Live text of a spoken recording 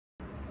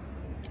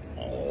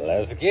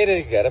Let's get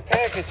it. Got a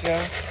package,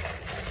 y'all.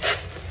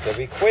 It's gonna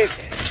be quick.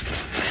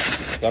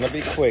 It's gonna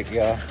be quick,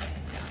 y'all.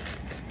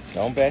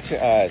 Don't bat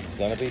your eyes. It's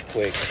gonna be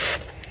quick.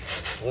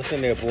 What's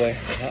in there, boy?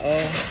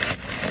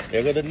 Uh-oh.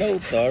 There go the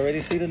notes. I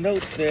already see the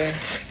notes there.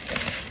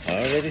 I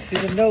already see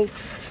the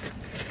notes.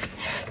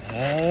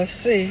 Let's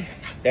see.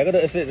 There go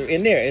it's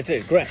in there.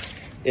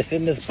 It's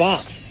in this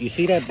box. You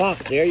see that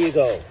box? There you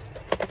go.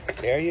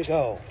 There you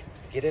go.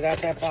 Get it out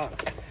that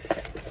box.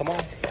 Come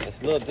on.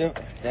 It's a little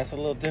different. That's a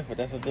little different.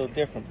 That's a little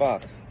different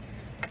box.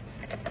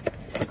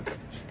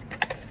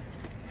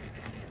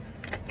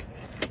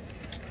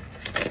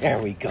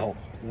 There we go.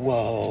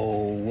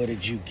 Whoa. What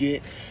did you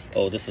get?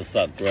 Oh, this is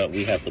up, Grunt.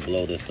 We have to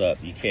blow this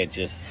up. You can't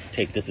just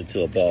take this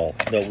into a ball.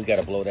 No, we got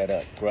to blow that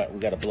up. Grunt, we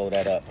got to blow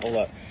that up. Hold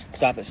up.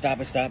 Stop it.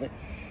 Stop it. Stop it.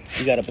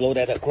 We got to blow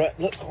that up. Grunt,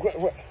 look.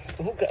 Grunt,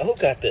 who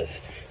got this?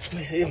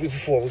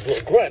 Before we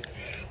blow. Grunt,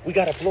 we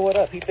got to blow it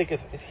up. He think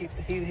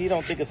he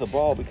don't think it's a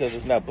ball because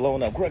it's not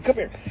blown up. Grunt, come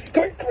here.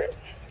 Come here. Come here.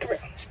 Come here.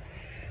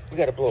 We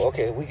got to blow.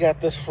 Okay, we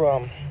got this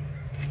from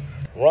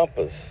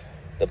Rumpus,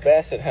 the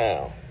Basset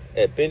Hound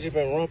at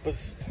Benjamin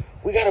Rumpus.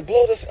 We got to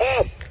blow this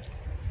up.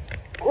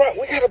 Grunt,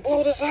 we gotta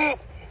blow this up.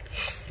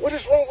 What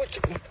is wrong with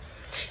you?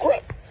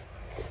 Grunt,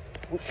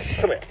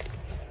 come here.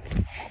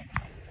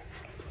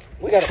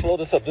 We gotta blow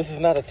this up. This is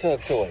not a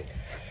tug toy.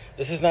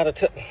 This is not a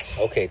tug.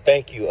 Okay,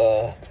 thank you.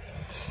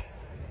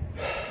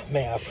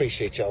 Man, I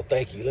appreciate y'all.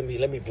 Thank you. Let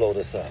me blow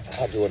this up.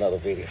 I'll do another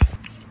video.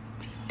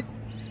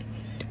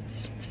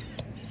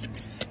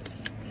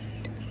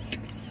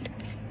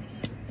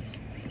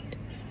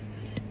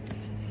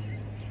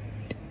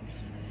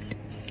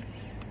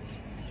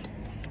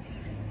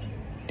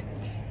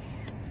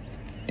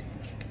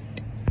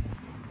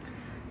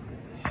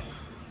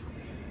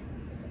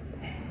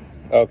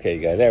 Okay,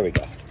 guys, there we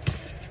go.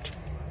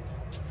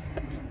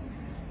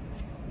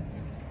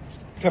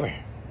 Come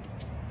here.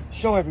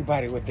 Show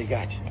everybody what they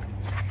got you.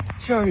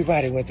 Show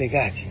everybody what they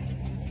got you.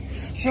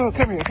 Come here.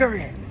 Come here. Come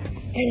here.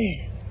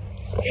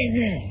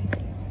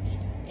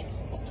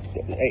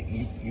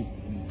 Hey, you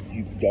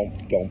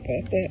don't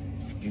pop that.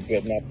 You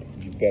better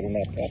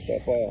not pop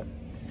that ball.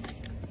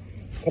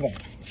 Come on.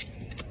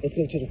 Let's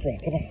go to the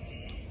front. Come on.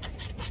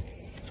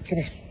 Come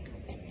here.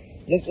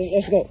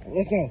 Let's go.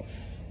 Let's go.